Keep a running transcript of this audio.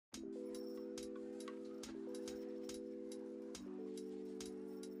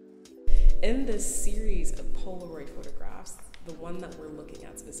in this series of Polaroid photographs, the one that we're looking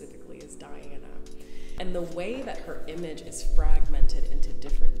at specifically is Diana. And the way that her image is fragmented into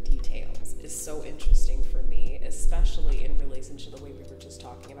different details is so interesting for me, especially in relation to the way we were just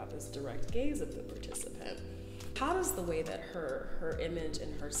talking about this direct gaze of the participant. How does the way that her image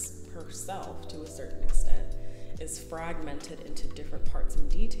and herself, to a certain extent, is fragmented into different parts and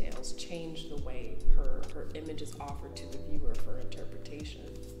details change the way her image is offered to the viewer for interpretation?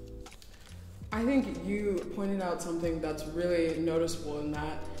 I think you pointed out something that's really noticeable in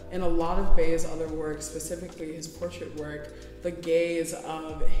that in a lot of Bey's other work, specifically his portrait work, the gaze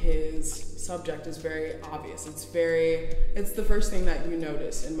of his subject is very obvious. It's the first thing that you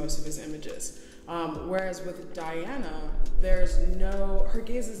notice in most of his images. Whereas with Diana, her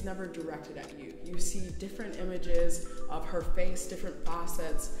gaze is never directed at you. You see different images of her face, different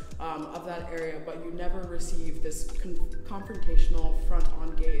facets of that area, but you never receive this confrontational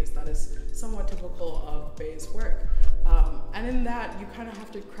front-on gaze that is somewhat typical of Bey's work. And in that, you kind of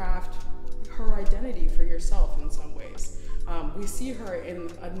have to craft her identity for yourself in some ways. We see her in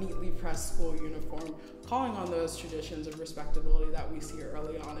a neatly pressed school uniform, calling on those traditions of respectability that we see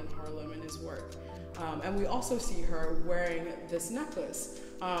early on in Harlem in his work. And we also see her wearing this necklace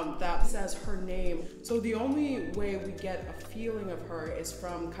that says her name. So the only way we get a feeling of her is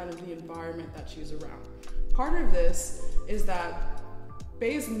from kind of the environment that she's around. Part of this is that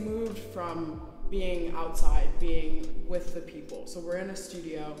Bey's moved from being outside, being with the people. So we're in a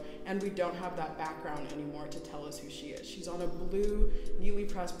studio and we don't have that background anymore to tell us who she is. She's on a blue, neatly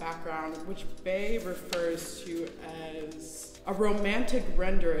pressed background, which Bey refers to as a romantic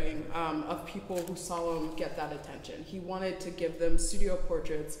rendering of people who saw him get that attention. He wanted to give them studio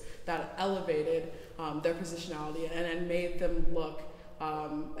portraits that elevated their positionality and made them look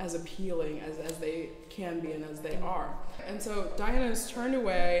as appealing as they can be and as they are. And so Diana is turned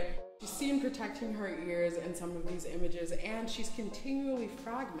away. She's seen protecting her ears in some of these images, and she's continually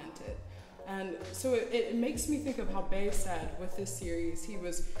fragmented. And so it makes me think of how Bey said with this series, he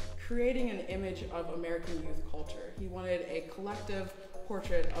was creating an image of American youth culture. He wanted a collective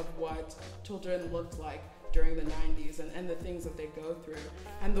portrait of what children looked like during the 90s and the things that they go through.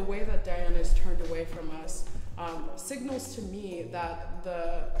 And the way that Diana is turned away from us signals to me that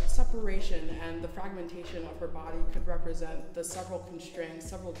the separation and the fragmentation of her body could represent the several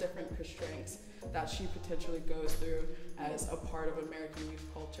different constraints that she potentially goes through as a part of American youth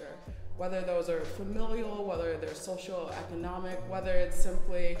culture. Whether those are familial, whether they're social, economic, whether it's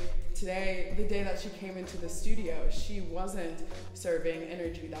simply the day that she came into the studio, she wasn't serving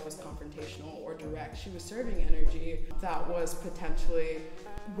energy that was confrontational or direct. She was serving energy that was potentially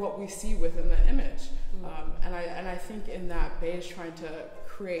what we see within the image. And I think in that, Bey is trying to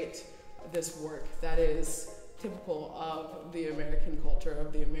create this work that is typical of the American culture,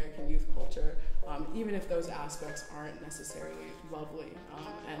 of the American youth culture, even if those aspects aren't necessarily lovely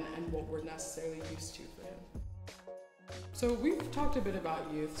and what we're necessarily used to for him. So we've talked a bit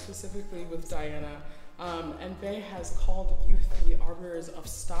about youth, specifically with Diana, and Bey has called youth the arbiters of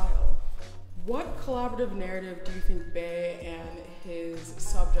style. What collaborative narrative do you think Bey and his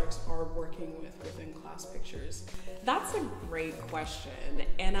subjects are working with within Class Pictures? That's a great question.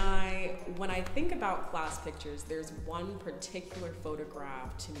 And when I think about Class Pictures, there's one particular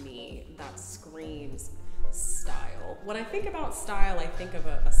photograph to me that screams style. When I think about style, I think of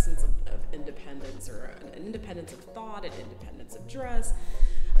a sense of independence, or an independence of thought, an independence of dress.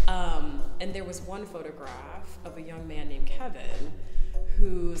 And there was one photograph of a young man named Kevin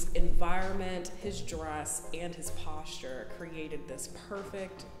whose environment, his dress, and his posture created this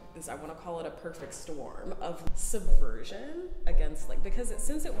I want to call it a perfect storm of subversion against, because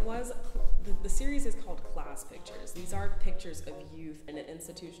since it was, the series is called Class Pictures. These are pictures of youth in an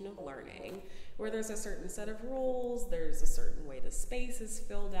institution of learning where there's a certain set of rules, there's a certain way the space is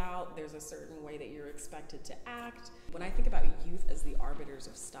filled out, there's a certain way that you're expected to act. When I think about youth as the arbiters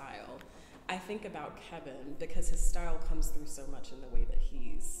of style, I think about Kevin because his style comes through so much in the way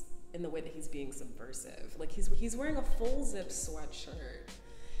that he's being subversive. Like he's wearing a full zip sweatshirt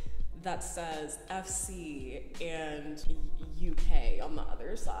that says FC and UK on the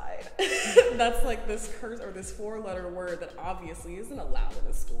other side. That's like this curse or this 4-letter word that obviously isn't allowed in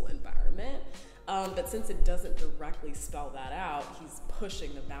a school environment. But since it doesn't directly spell that out, he's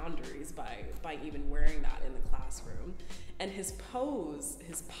pushing the boundaries by even wearing that in the classroom. And his pose,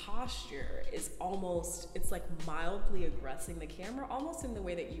 his posture is it's like mildly aggressing the camera, almost in the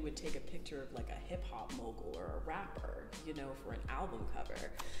way that you would take a picture of like a hip hop mogul or a rapper, for an album cover.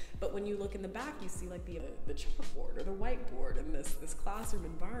 But when you look in the back, you see like the chalkboard or the whiteboard in this classroom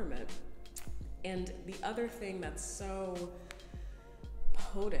environment. And the other thing that's so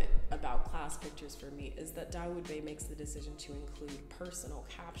potent about class pictures for me is that Dawoud Bey makes the decision to include personal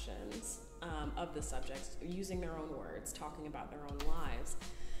captions of the subjects, using their own words, talking about their own lives.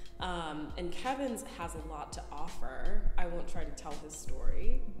 And Kevin's has a lot to offer. I won't try to tell his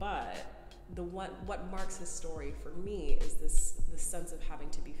story, but what marks his story for me is this sense of having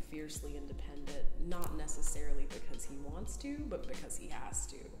to be fiercely independent, not necessarily because he wants to, but because he has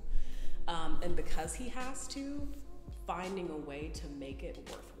to. And because he has to, finding a way to make it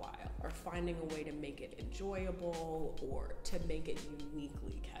worthwhile, or finding a way to make it enjoyable, or to make it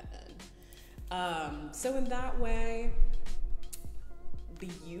uniquely Kevin. So in that way, the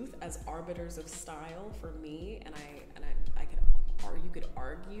youth as arbiters of style for me, and you could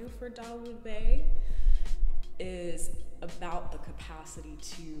argue for Dawoud Bey, is about the capacity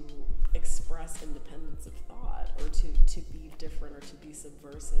to express independence of thought, or to be different, or to be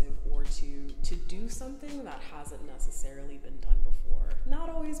subversive, or to do something that hasn't necessarily been done before. Not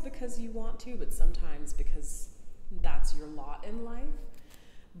always because you want to, but sometimes because that's your lot in life,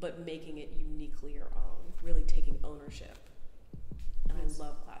 but making it uniquely your own, really taking ownership. And I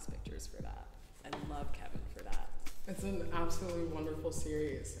love class pictures for that. I love Kevin for that. It's an absolutely wonderful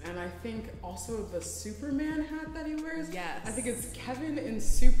series. And I think also the Superman hat that he wears, yes, I think it's Kevin in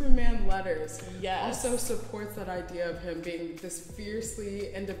Superman letters, yes, also supports that idea of him being this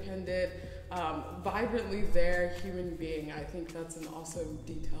fiercely independent, vibrantly there human being. I think that's an awesome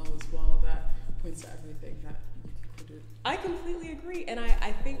detail as well that points to everything that you concluded. I completely agree, and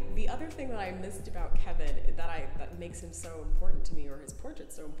I think the other thing that I missed about Kevin that makes him so important to me, or his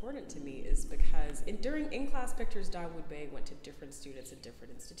portrait so important to me, is because in class pictures, Dawoud Bey went to different students at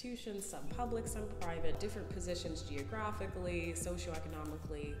different institutions, some public, some private, different positions geographically,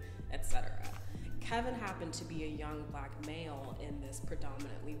 socioeconomically, etc. Kevin happened to be a young black male in this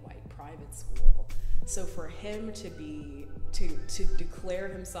predominantly white private school. So for him to declare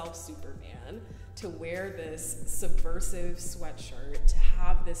himself Superman, to wear this subversive sweatshirt, to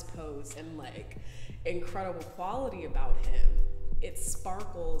have this pose and like incredible quality about him, it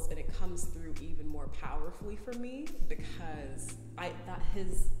sparkles and it comes through even more powerfully for me, because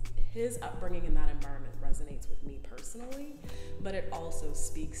his upbringing in that environment resonates with me personally, but it also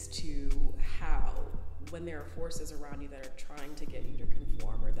speaks to how, when there are forces around you that are trying to get you to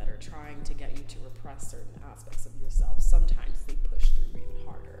conform, or that are trying to get you to repress certain aspects of yourself, sometimes they push through even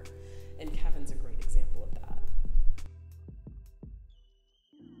harder. And Kevin's a great example of that.